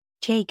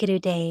Jai Guru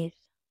Dev.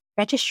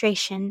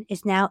 Registration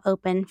is now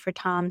open for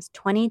Tom's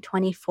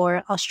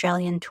 2024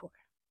 Australian tour.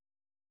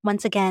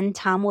 Once again,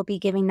 Tom will be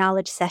giving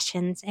knowledge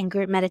sessions and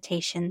group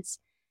meditations,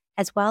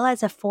 as well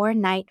as a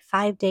 4-night,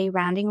 5-day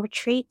rounding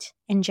retreat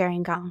in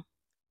Gerringong.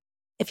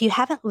 If you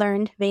haven't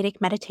learned Vedic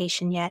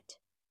meditation yet,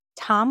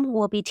 Tom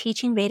will be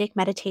teaching Vedic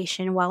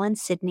meditation while in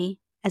Sydney,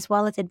 as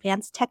well as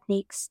advanced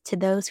techniques to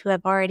those who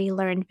have already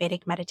learned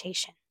Vedic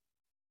meditation.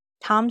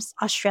 Tom's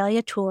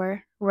Australia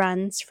tour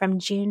runs from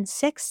June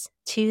 6th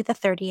to the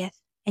 30th,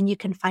 and you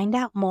can find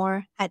out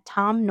more at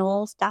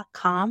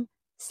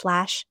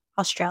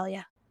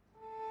tomknowles.com/Australia.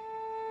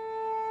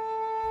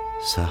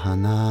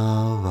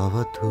 Sahana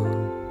vavatu,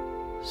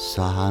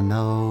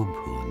 sahano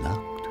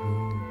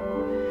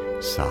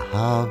bhunaktu,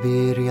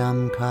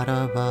 sahaviryam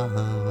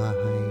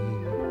karavavahai,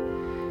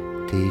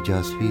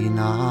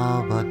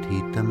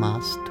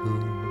 tejasvinavadhitamastu,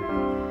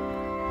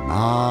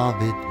 ma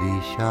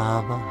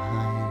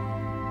vidvishavahai.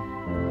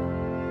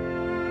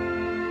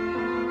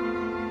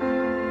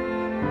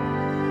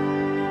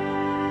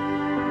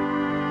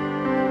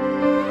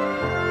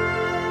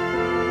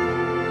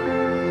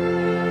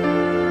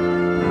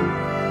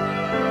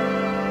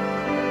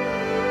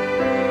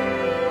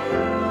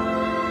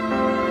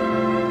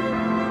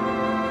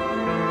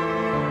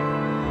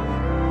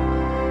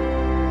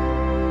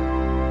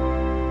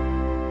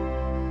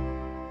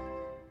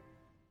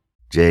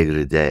 Jai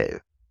Guru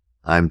Dev.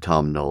 I'm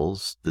Tom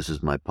Knowles. This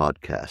is my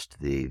podcast,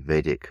 The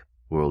Vedic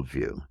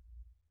Worldview.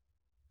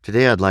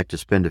 Today I'd like to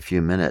spend a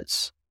few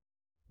minutes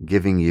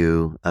giving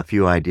you a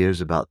few ideas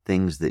about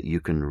things that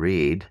you can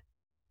read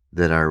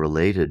that are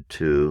related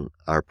to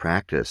our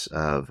practice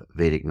of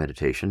Vedic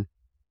meditation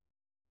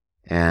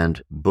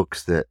and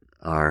books that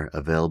are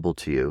available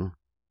to you.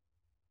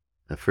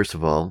 First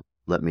of all,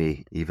 let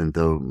me, even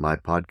though my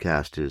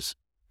podcast is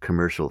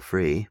commercial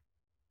free,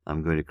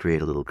 I'm going to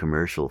create a little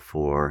commercial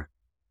for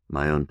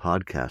my own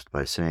podcast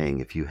by saying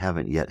if you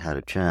haven't yet had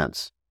a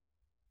chance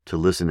to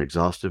listen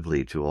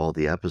exhaustively to all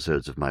the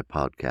episodes of my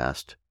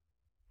podcast,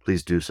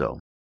 please do so.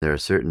 There are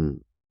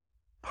certain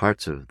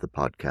parts of the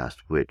podcast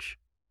which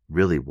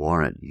really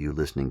warrant you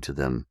listening to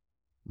them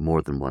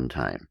more than one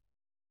time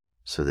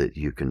so that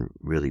you can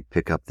really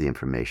pick up the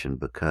information,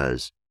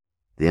 because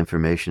the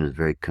information is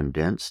very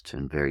condensed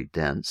and very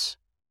dense,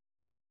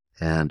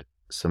 and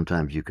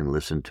sometimes you can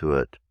listen to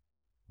it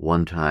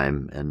one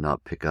time and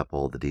not pick up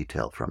all the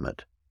detail from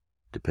it,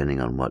 depending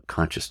on what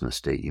consciousness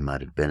state you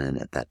might have been in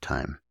at that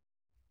time.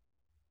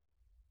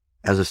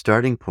 As a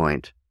starting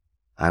point,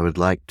 I would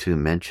like to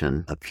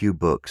mention a few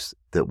books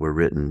that were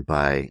written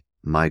by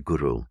my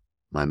guru,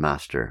 my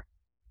master,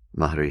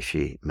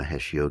 Maharishi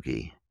Mahesh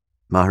Yogi.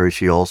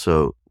 Maharishi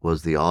also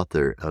was the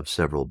author of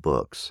several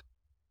books.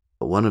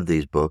 One of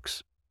these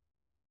books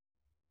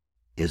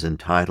is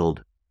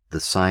entitled The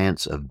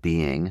Science of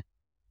Being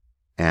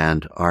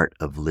and Art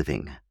of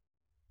Living.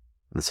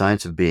 The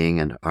Science of Being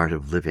and Art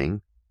of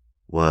Living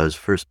was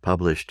first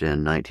published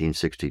in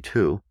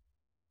 1962,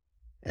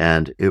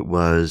 and it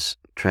was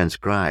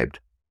transcribed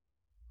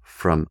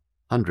from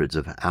hundreds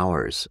of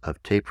hours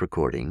of tape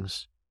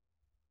recordings,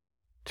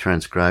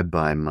 transcribed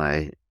by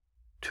my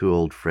two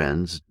old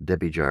friends,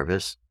 Debbie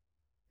Jarvis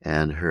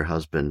and her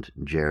husband,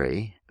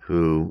 Jerry,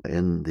 who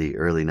in the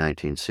early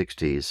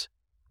 1960s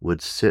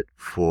would sit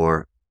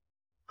for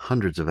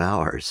hundreds of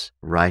hours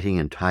writing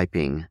and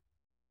typing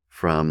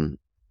from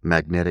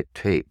magnetic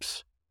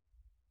tapes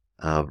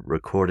of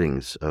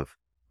recordings of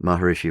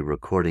Maharishi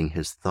recording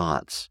his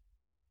thoughts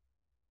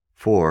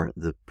for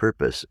the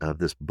purpose of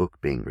this book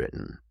being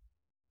written.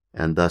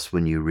 And thus,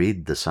 when you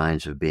read The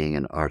Science of Being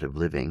and Art of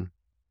Living,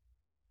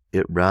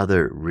 it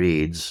rather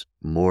reads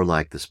more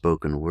like the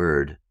spoken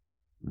word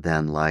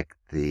than like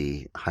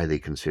the highly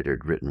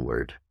considered written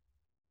word.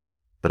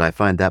 But I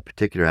find that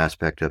particular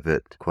aspect of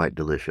it quite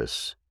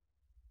delicious.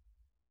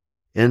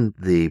 In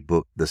the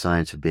book, The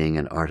Science of Being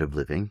and Art of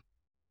Living,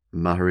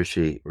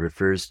 Maharishi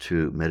refers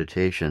to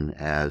meditation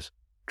as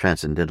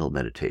transcendental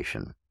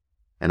meditation.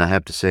 And I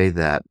have to say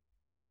that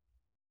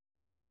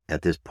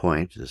at this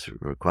point, it's a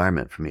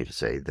requirement for me to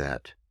say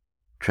that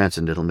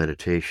transcendental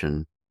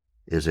meditation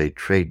is a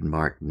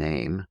trademark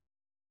name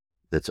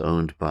that's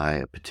owned by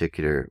a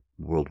particular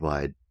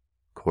worldwide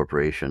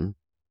corporation,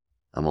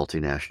 a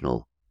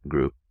multinational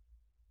group,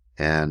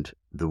 and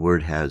the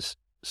word has,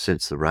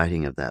 since the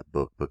writing of that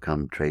book,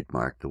 become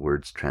trademarked, the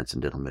words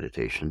transcendental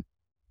meditation.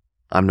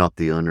 I'm not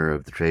the owner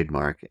of the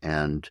trademark,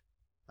 and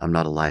I'm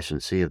not a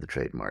licensee of the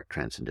trademark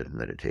Transcendental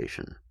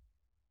Meditation.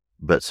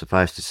 But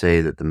suffice to say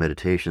that the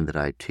meditation that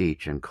I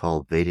teach and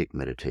call Vedic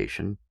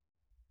meditation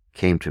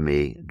came to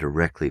me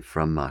directly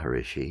from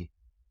Maharishi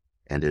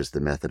and is the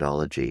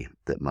methodology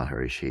that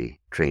Maharishi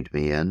trained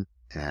me in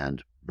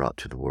and brought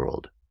to the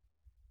world.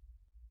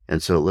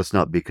 And so let's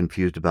not be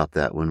confused about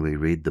that when we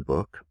read the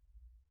book,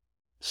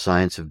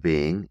 Science of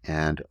Being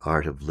and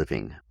Art of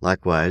Living.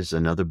 Likewise,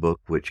 another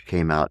book which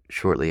came out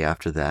shortly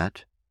after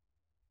that,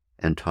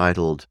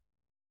 entitled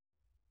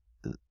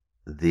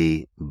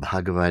The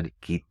Bhagavad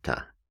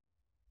Gita.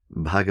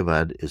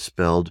 Bhagavad is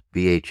spelled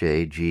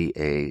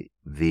B-H-A-G-A-V-A-D.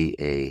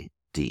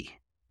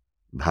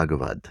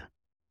 Bhagavad,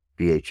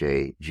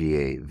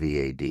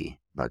 Bhagavad,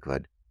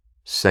 Bhagavad.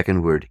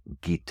 Second word,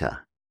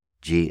 Gita,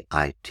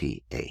 Gita.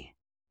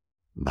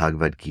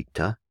 Bhagavad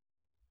Gita.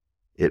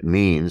 It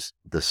means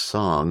the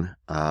song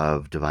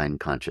of divine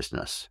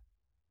consciousness.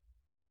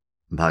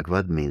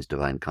 Bhagavad means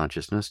divine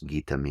consciousness.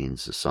 Gita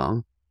means the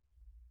song.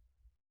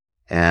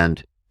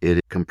 And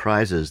it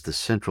comprises the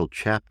central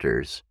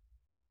chapters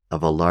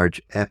of a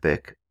large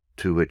epic,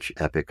 to which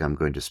epic I'm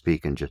going to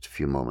speak in just a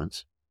few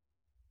moments,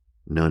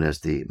 known as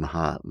the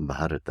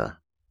Mahabharata.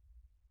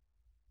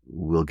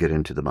 We'll get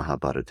into the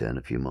Mahabharata in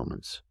a few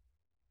moments.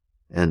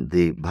 And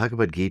the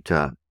Bhagavad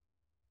Gita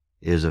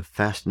is a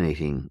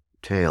fascinating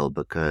tale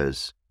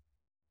because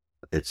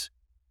it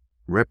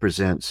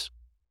represents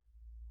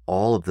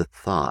all of the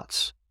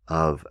thoughts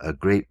of a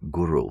great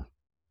guru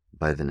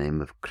by the name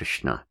of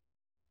Krishna,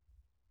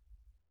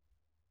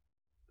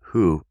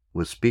 who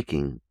was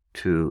speaking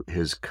to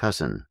his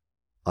cousin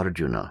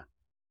Arjuna,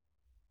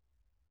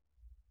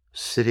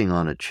 sitting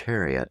on a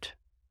chariot,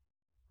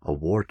 a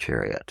war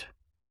chariot,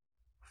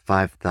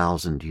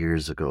 5,000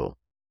 years ago,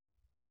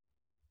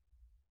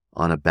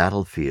 on a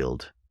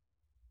battlefield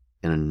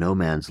in a no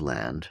man's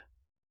land,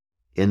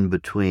 in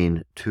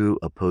between two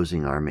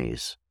opposing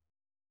armies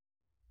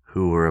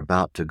who were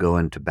about to go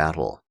into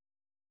battle.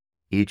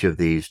 Each of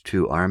these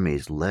two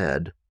armies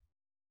led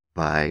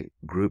by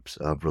groups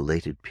of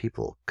related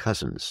people,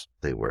 cousins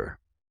they were.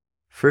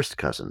 First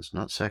cousins,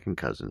 not second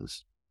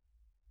cousins,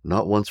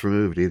 not once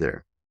removed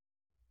either.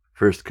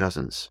 First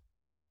cousins.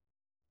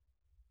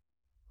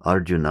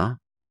 Arjuna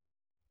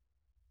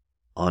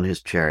on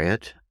his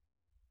chariot,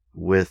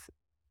 with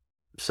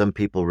some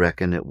people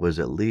reckon it was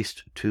at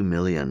least 2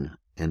 million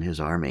in his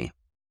army,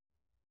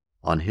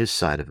 on his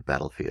side of the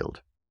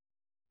battlefield,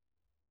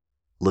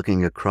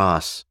 looking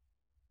across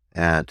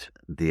at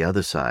the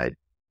other side,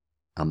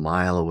 a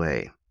mile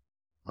away,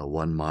 a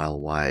 1 mile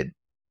wide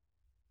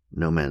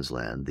no man's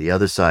land. The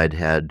other side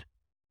had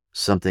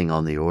something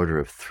on the order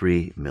of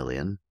 3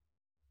 million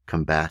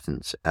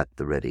combatants at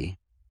the ready.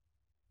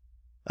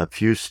 A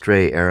few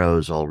stray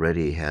arrows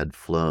already had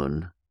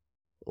flown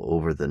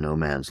over the no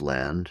man's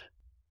land.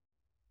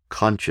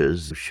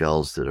 Conches,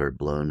 shells that are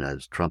blown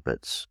as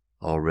trumpets,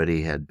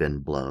 already had been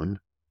blown.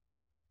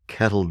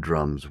 Kettle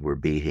drums were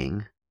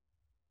beating,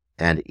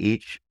 and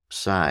each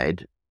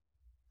side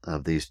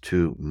of these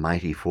two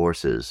mighty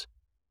forces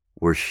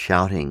were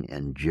shouting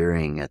and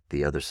jeering at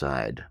the other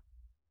side.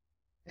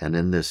 And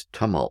in this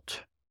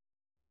tumult,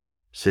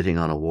 sitting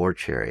on a war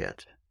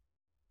chariot,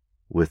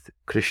 with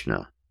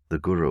Krishna, the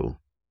Guru,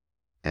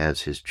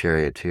 as his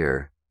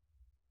charioteer,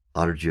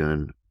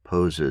 Arjuna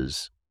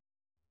poses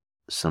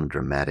some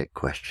dramatic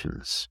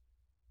questions,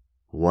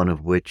 one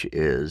of which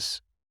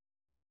is,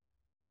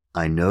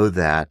 I know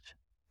that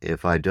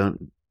if I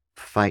don't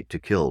fight to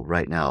kill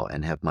right now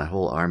and have my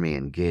whole army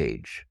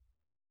engage,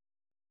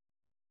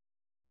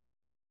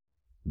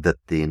 that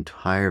the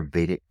entire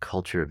Vedic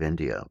culture of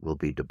India will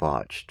be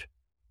debauched,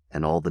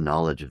 and all the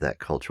knowledge of that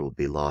culture will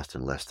be lost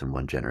in less than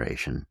 1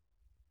 generation.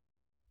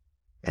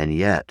 And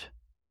yet,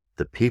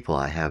 the people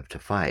I have to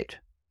fight,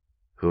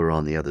 who are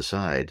on the other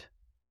side,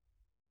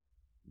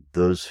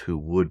 those who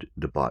would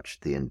debauch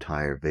the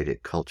entire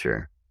Vedic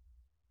culture,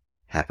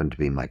 happen to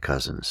be my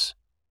cousins.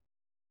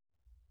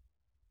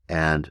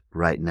 And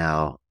right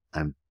now,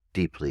 I'm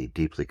deeply,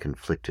 deeply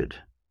conflicted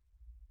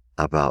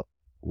about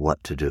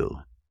what to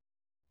do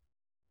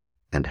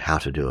and how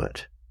to do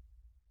it.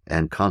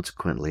 And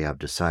consequently, I've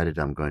decided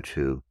I'm going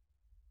to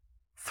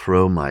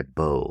throw my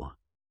bow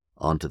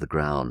onto the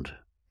ground.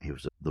 He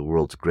was the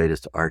world's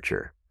greatest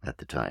archer at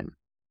the time,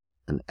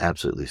 an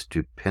absolutely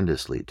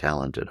stupendously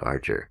talented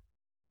archer.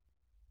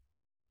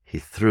 He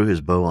threw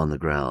his bow on the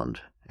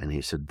ground, and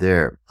he said,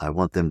 there, I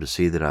want them to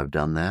see that I've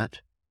done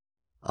that.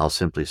 I'll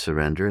simply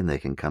surrender, and they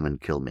can come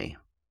and kill me.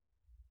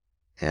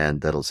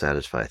 And that'll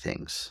satisfy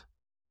things.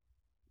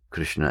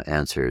 Krishna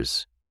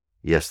answers,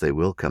 yes, they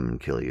will come and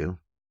kill you.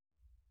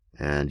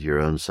 And your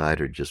own side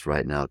are just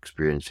right now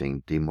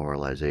experiencing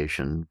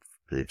demoralization.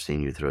 They've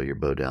seen you throw your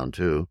bow down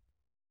too.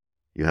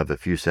 You have a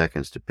few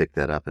seconds to pick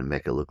that up and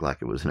make it look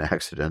like it was an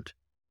accident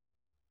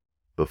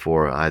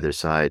before either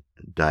side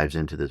dives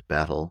into this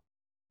battle.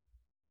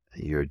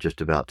 You're just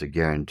about to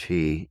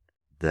guarantee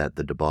that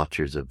the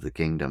debauchers of the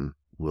kingdom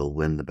will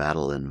win the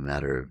battle in a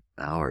matter of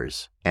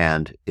hours.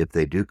 And if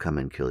they do come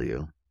and kill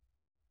you,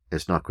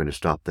 it's not going to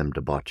stop them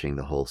debauching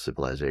the whole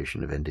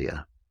civilization of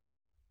India.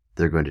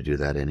 They're going to do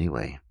that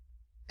anyway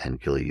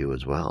and kill you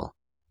as well.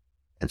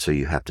 And so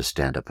you have to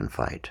stand up and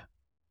fight,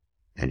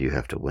 and you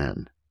have to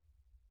win.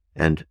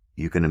 And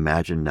you can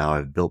imagine now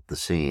I've built the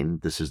scene.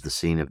 This is the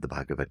scene of the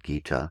Bhagavad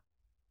Gita.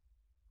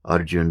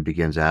 Arjuna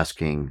begins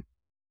asking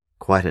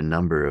quite a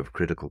number of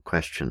critical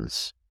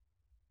questions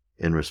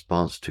in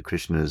response to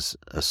Krishna's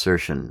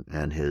assertion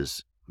and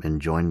his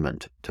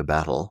enjoinment to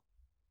battle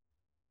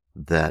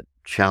that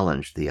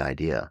challenged the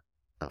idea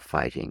of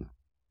fighting.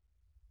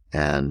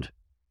 And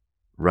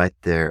right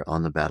there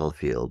on the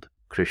battlefield,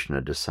 Krishna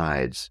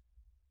decides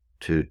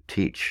to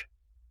teach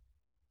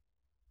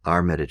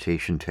our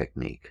meditation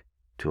technique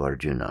to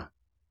Arjuna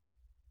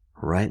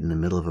right in the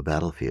middle of a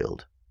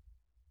battlefield.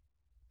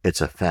 It's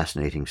a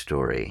fascinating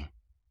story,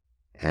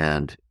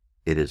 and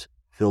it is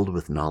filled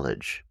with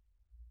knowledge.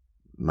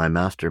 My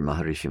master,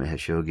 Maharishi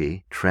Mahesh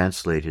Yogi,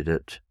 translated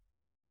it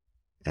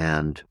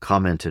and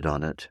commented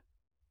on it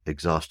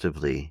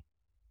exhaustively,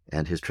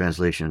 and his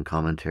translation and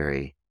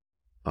commentary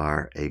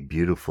are a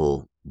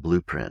beautiful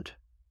blueprint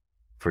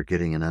for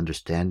getting an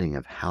understanding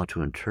of how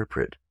to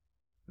interpret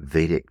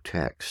Vedic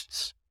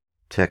texts,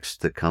 texts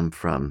that come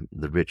from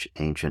the rich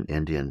ancient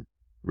Indian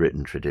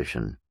written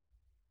tradition.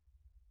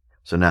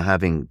 So now,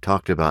 having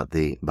talked about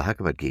the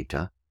Bhagavad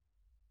Gita,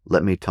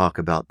 let me talk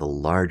about the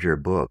larger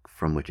book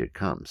from which it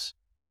comes.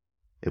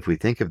 If we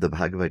think of the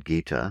Bhagavad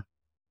Gita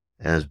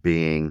as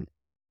being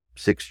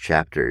 6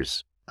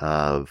 chapters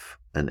of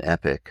an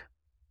epic,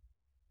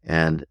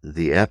 and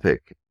the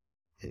epic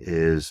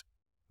is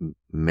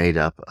made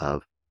up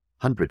of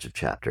hundreds of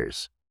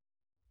chapters.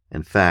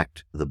 In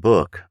fact, the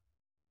book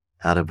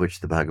out of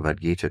which the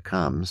Bhagavad Gita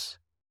comes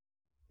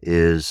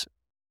is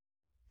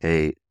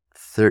a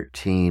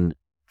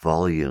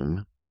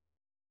 13-volume,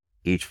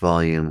 each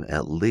volume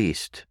at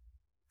least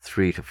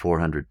 300 to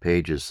 400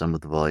 pages, some of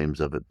the volumes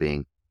of it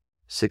being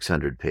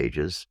 600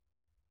 pages.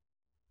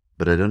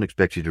 But I don't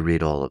expect you to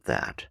read all of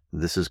that.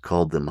 This is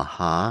called the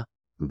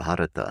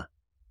Mahabharata.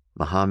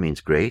 Maha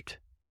means great.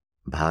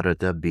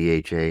 Bharata,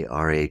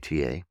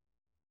 Bharata.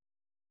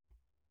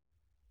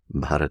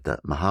 Bharata,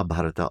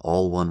 Mahabharata,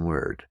 all one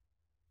word.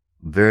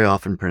 Very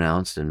often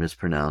pronounced and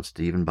mispronounced,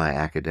 even by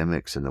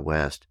academics in the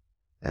West,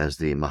 as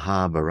the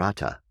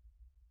Mahabharata.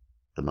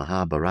 The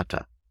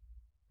Mahabharata.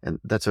 And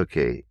that's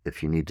okay.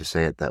 If you need to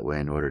say it that way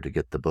in order to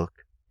get the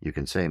book, you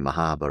can say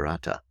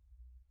Mahabharata.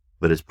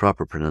 But its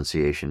proper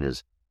pronunciation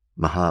is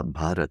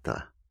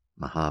Mahabharata.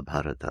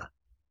 Mahabharata.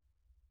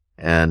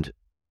 And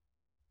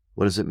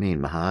what does it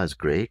mean? Maha is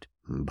great.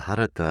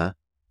 Bharata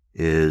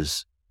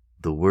is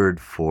the word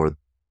for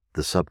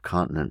the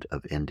subcontinent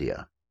of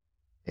India.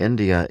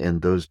 India, in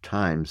those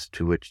times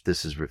to which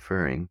this is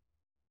referring,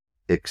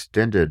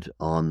 extended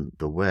on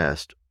the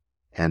west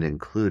and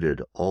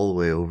included all the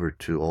way over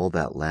to all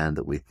that land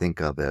that we think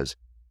of as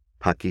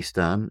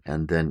Pakistan,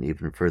 and then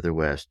even further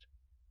west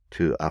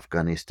to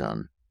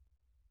Afghanistan.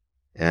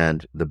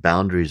 And the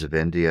boundaries of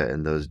India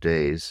in those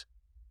days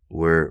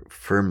were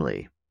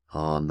firmly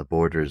on the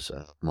borders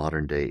of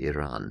modern-day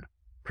Iran,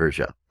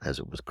 Persia, as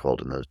it was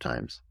called in those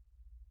times.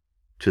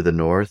 To the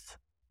north,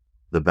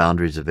 the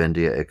boundaries of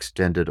India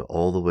extended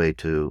all the way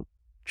to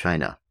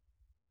China,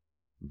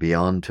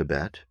 beyond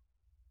Tibet,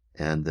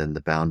 and then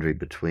the boundary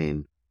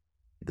between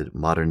the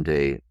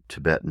modern-day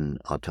Tibetan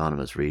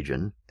Autonomous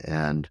Region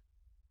and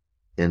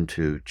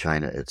into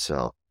China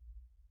itself.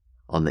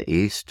 On the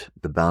east,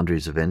 the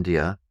boundaries of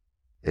India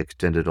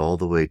extended all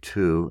the way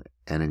to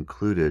and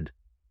included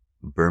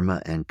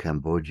Burma and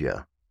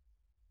Cambodia.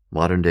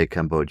 Modern-day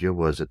Cambodia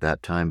was at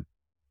that time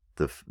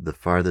the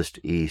farthest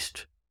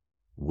east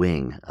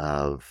wing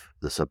of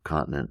the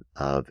subcontinent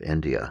of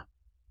India.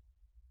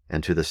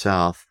 And to the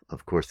south,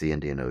 of course, the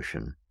Indian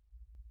Ocean.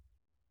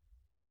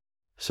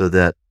 So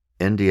that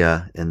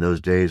India in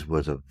those days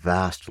was a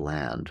vast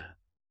land,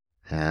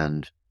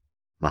 and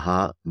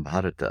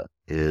Mahabharata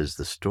is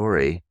the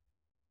story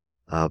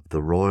of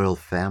the royal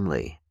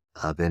family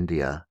of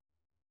India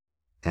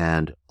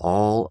and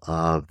all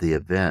of the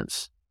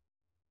events,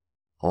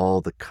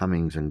 all the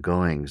comings and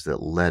goings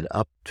that led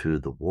up to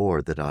the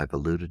war that I've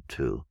alluded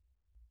to,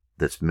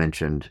 that's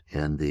mentioned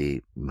in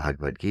the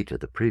Bhagavad Gita,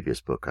 the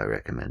previous book I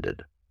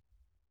recommended.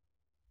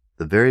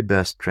 The very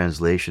best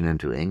translation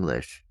into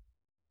English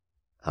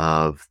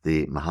of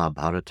the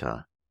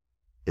Mahabharata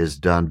is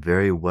done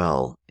very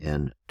well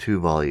in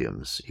 2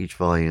 volumes, each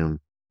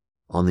volume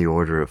on the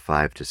order of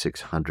 500 to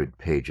 600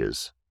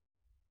 pages,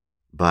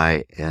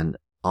 by an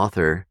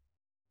author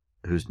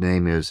whose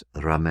name is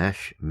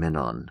Ramesh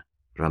Menon.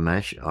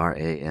 Ramesh,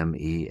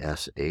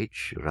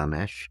 R-A-M-E-S-H,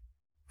 Ramesh,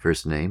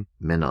 first name,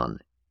 Menon.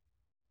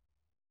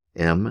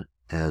 M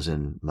as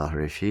in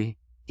Maharishi,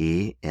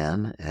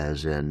 E-N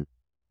as in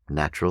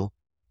natural,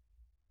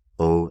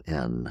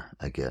 O-N,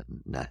 again,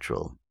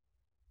 natural.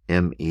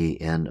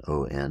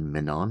 M-E-N-O-N,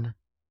 Menon.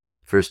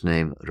 First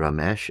name,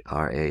 Ramesh,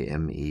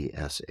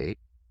 R-A-M-E-S-H.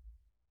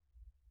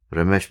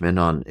 Ramesh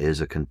Menon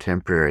is a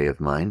contemporary of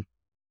mine,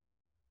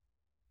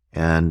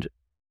 and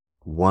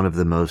one of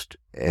the most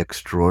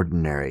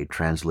extraordinary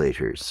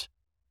translators,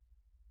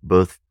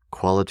 both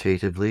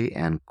qualitatively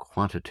and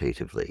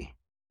quantitatively.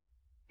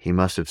 He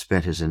must have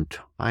spent his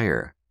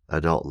entire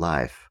adult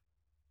life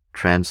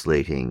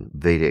translating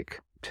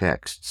Vedic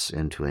texts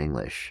into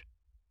English.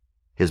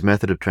 His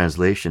method of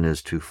translation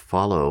is to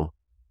follow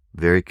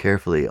very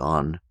carefully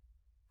on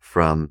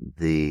from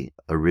the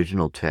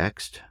original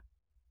text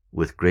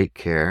with great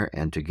care,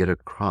 and to get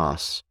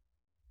across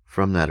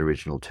from that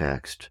original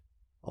text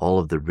all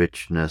of the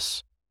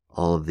richness,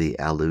 all of the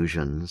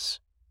allusions,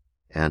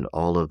 and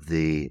all of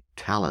the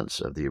talents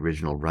of the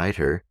original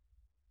writer,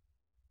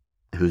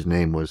 whose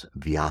name was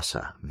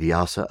Vyasa.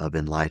 Vyasa of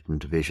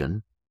enlightened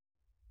vision,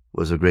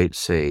 was a great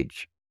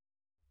sage.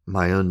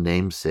 My own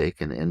namesake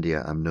in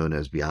India, I'm known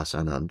as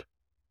Vyasanand.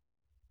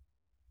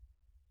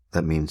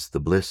 That means the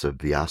bliss of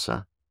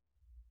Vyasa.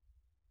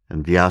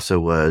 And Vyasa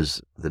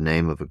was the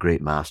name of a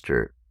great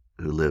master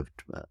who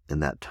lived in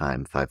that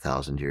time,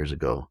 5,000 years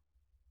ago,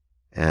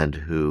 and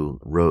who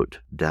wrote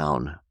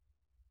down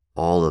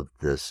all of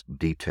this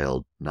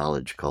detailed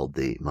knowledge called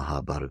the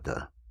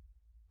Mahabharata.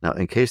 Now,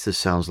 in case this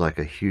sounds like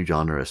a huge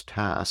onerous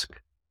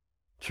task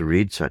to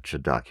read such a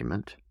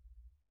document,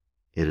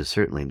 it is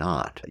certainly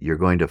not. You're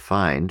going to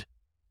find,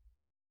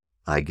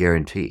 I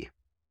guarantee,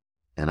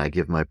 and I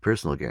give my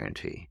personal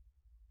guarantee,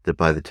 that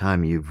by the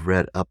time you've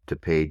read up to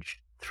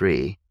page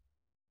 3,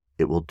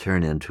 it will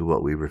turn into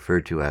what we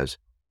refer to as,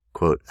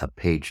 quote, a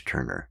page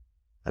turner.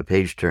 A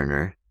page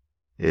turner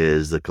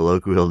is the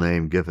colloquial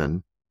name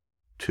given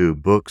to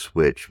books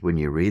which, when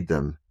you read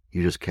them,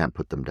 you just can't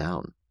put them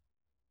down.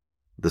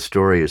 The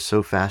story is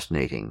so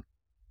fascinating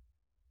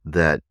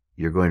that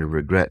you're going to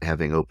regret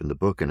having opened the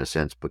book in a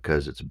sense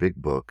because it's a big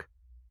book.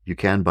 You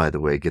can, by the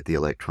way, get the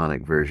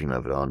electronic version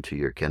of it onto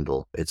your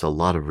Kindle. It's a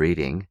lot of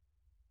reading,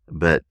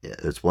 but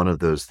it's one of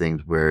those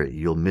things where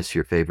you'll miss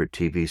your favorite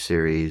TV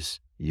series.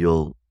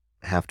 You'll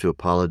have to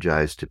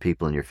apologize to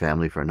people in your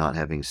family for not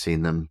having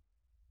seen them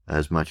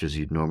as much as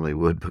you normally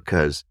would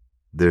because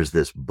there's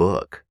this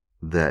book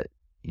that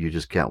you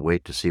just can't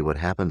wait to see what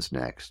happens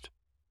next.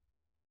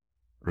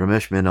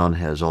 Ramesh Menon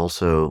has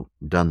also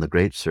done the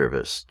great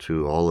service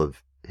to all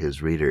of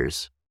his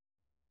readers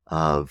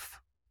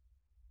of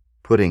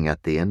putting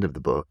at the end of the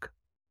book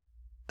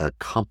a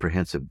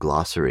comprehensive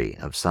glossary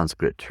of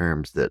Sanskrit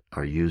terms that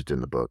are used in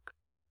the book,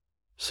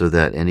 so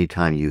that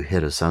anytime you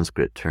hit a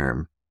Sanskrit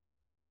term,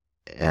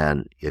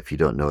 and if you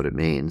don't know what it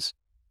means,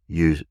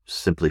 you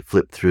simply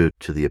flip through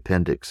to the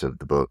appendix of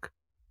the book,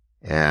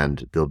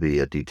 and there'll be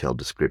a detailed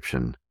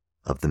description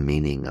of the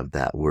meaning of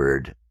that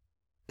word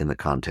in the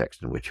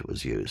context in which it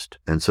was used.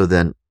 And so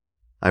then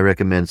I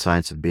recommend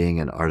Science of Being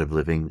and Art of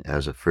Living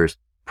as a first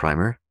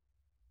primer.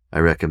 I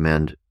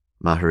recommend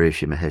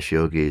Maharishi Mahesh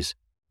Yogi's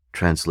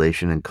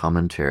translation and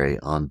commentary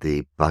on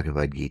the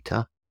Bhagavad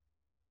Gita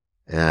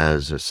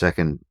as a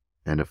second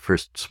and a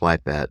first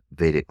swipe at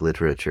Vedic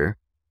literature.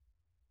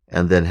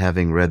 And then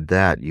having read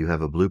that, you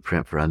have a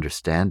blueprint for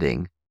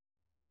understanding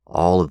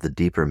all of the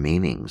deeper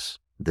meanings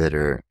that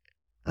are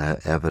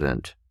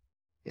evident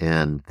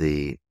in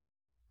the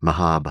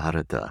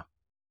Mahabharata.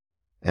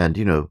 And,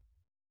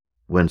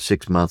 when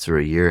 6 months or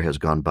a year has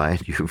gone by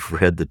and you've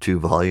read the 2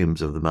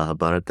 volumes of the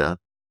Mahabharata,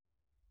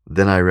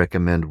 then I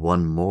recommend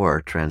one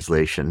more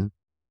translation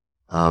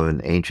of an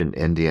ancient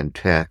Indian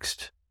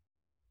text.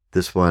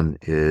 This one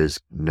is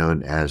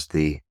known as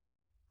the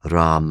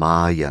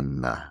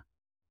Ramayana.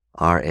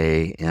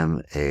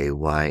 Ramayana.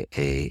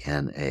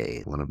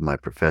 One of my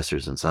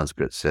professors in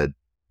Sanskrit said,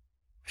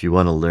 if you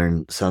want to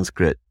learn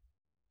Sanskrit,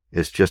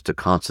 it's just a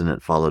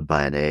consonant followed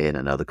by an A and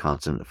another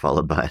consonant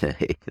followed by an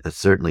A. That's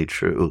certainly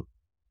true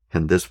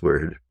in this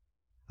word.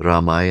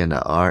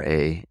 Ramayana,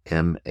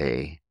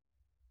 Ramayana,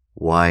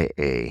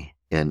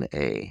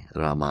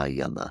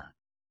 Ramayana.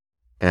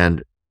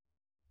 And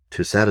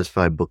to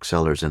satisfy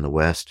booksellers in the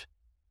West,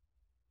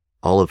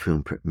 all of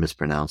whom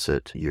mispronounce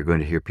it, you're going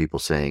to hear people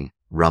saying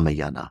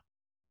Ramayana.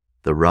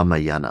 The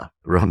Ramayana.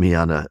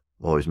 Ramayana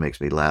always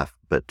makes me laugh,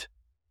 but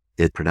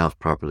it's pronounced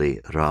properly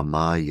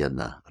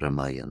Ramayana.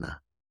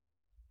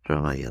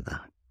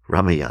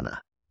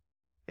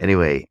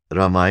 Anyway,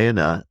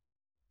 Ramayana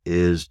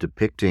is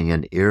depicting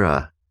an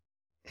era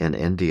in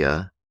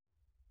India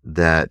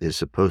that is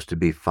supposed to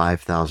be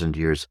 5,000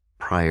 years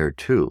prior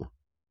to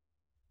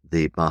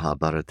the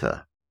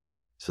Mahabharata.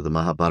 So the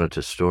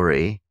Mahabharata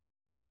story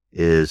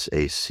is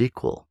a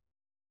sequel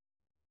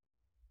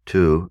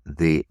to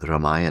the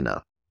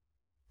Ramayana.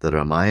 The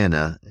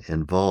Ramayana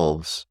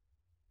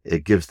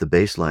it gives the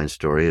baseline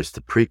story as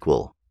the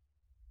prequel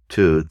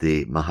to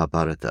the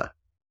Mahabharata.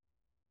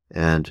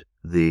 And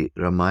the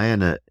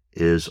Ramayana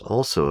is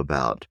also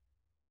about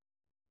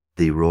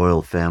the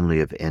royal family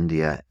of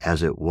India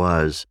as it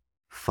was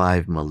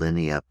 5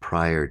 millennia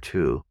prior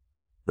to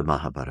the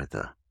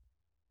Mahabharata.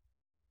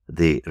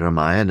 The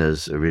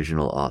Ramayana's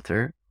original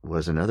author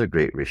was another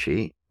great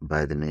rishi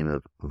by the name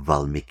of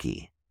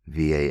Valmiki,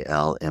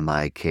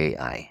 Valmiki,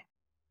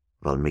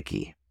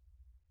 Valmiki.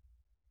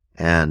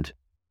 And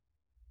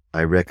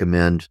I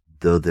recommend,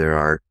 though there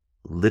are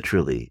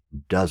literally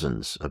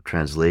dozens of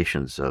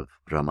translations of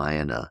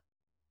Ramayana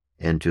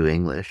into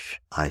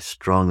English, I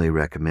strongly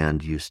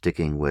recommend you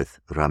sticking with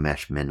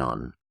Ramesh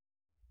Menon.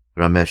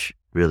 Ramesh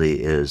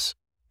really is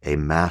a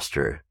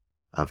master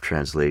of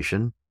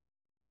translation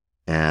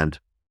and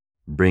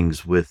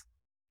brings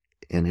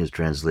in his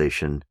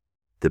translation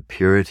the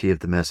purity of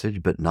the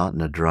message, but not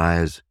in a dry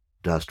as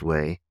dust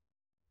way.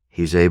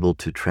 He's able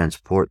to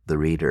transport the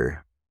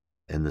reader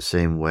in the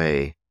same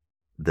way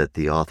that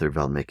the author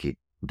Valmiki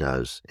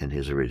does in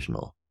his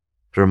original.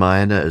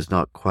 Ramayana is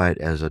not quite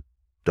as a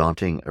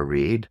daunting a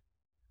read.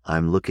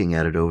 I'm looking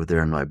at it over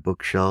there on my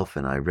bookshelf,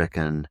 and I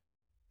reckon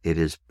it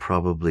is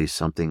probably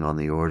something on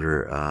the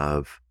order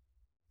of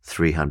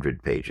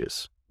 300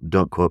 pages.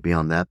 Don't quote me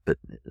on that, but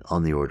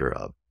on the order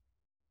of.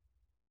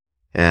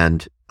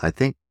 And I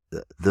think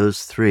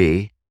those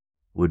 3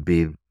 would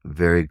be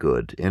Very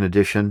good. In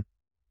addition,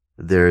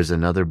 there is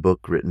another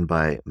book written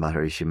by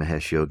Maharishi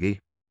Mahesh Yogi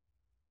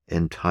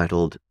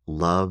entitled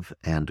Love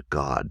and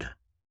God.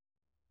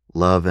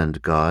 Love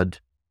and God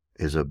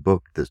is a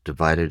book that's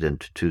divided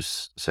into two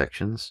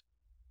sections.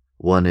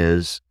 One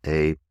is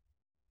a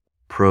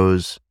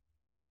prose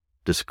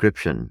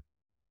description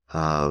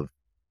of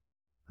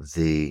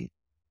the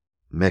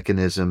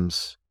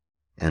mechanisms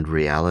and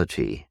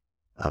reality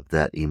of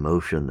that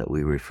emotion that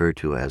we refer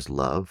to as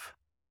love,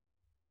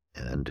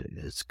 and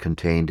it's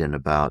contained in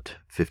about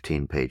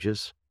 15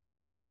 pages.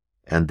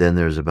 And then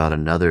there's about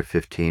another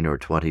 15 or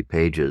 20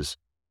 pages,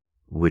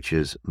 which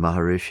is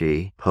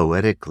Maharishi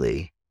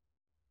poetically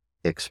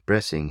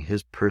expressing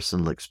his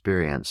personal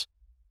experience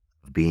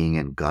of being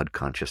in God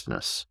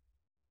consciousness.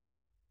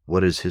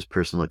 What is his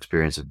personal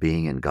experience of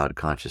being in God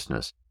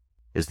consciousness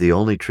is the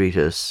only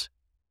treatise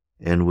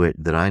in which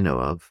that I know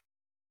of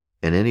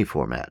in any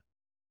format.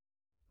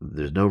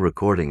 There's no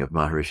recording of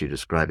Maharishi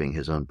describing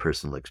his own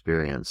personal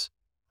experience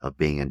of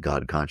being in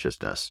God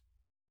consciousness.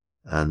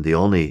 And the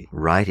only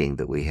writing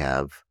that we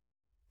have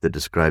that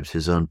describes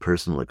his own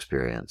personal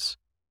experience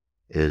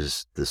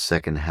is the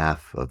second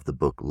half of the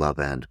book Love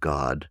and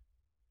God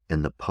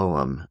in the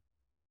poem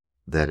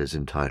that is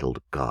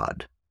entitled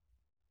God.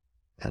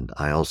 And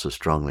I also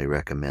strongly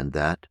recommend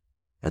that.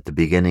 At the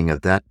beginning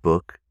of that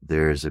book,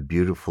 there is a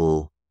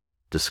beautiful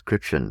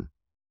description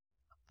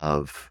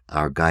of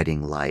our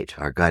guiding light.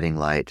 Our guiding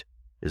light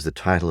is the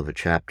title of a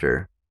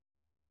chapter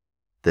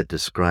that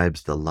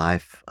describes the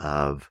life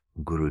of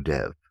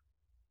Gurudev.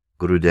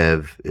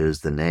 Gurudev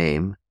is the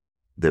name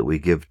that we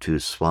give to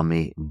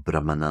Swami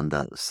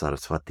Brahmananda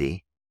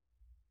Saraswati,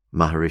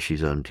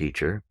 Maharishi's own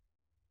teacher,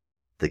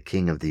 the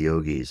king of the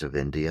yogis of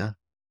India,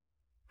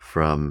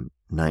 from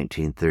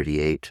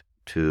 1938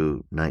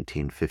 to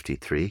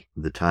 1953,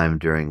 the time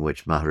during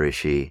which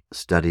Maharishi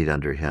studied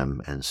under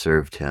him and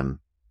served him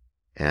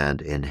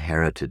and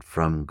inherited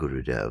from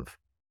Gurudev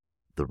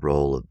the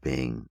role of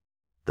being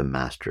the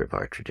master of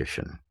our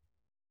tradition.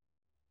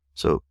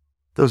 So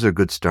those are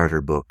good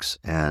starter books,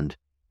 and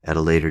at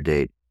a later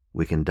date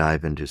we can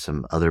dive into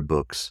some other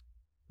books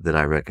that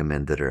I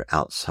recommend that are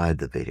outside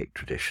the Vedic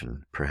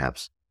tradition,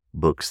 perhaps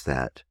books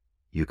that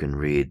you can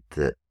read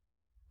that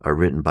are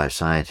written by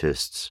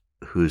scientists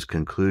whose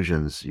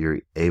conclusions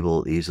you're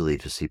able easily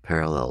to see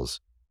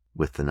parallels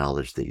with the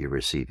knowledge that you're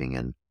receiving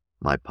in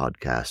my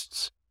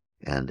podcasts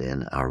and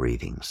in our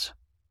readings.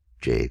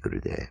 Jai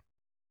Gurudev.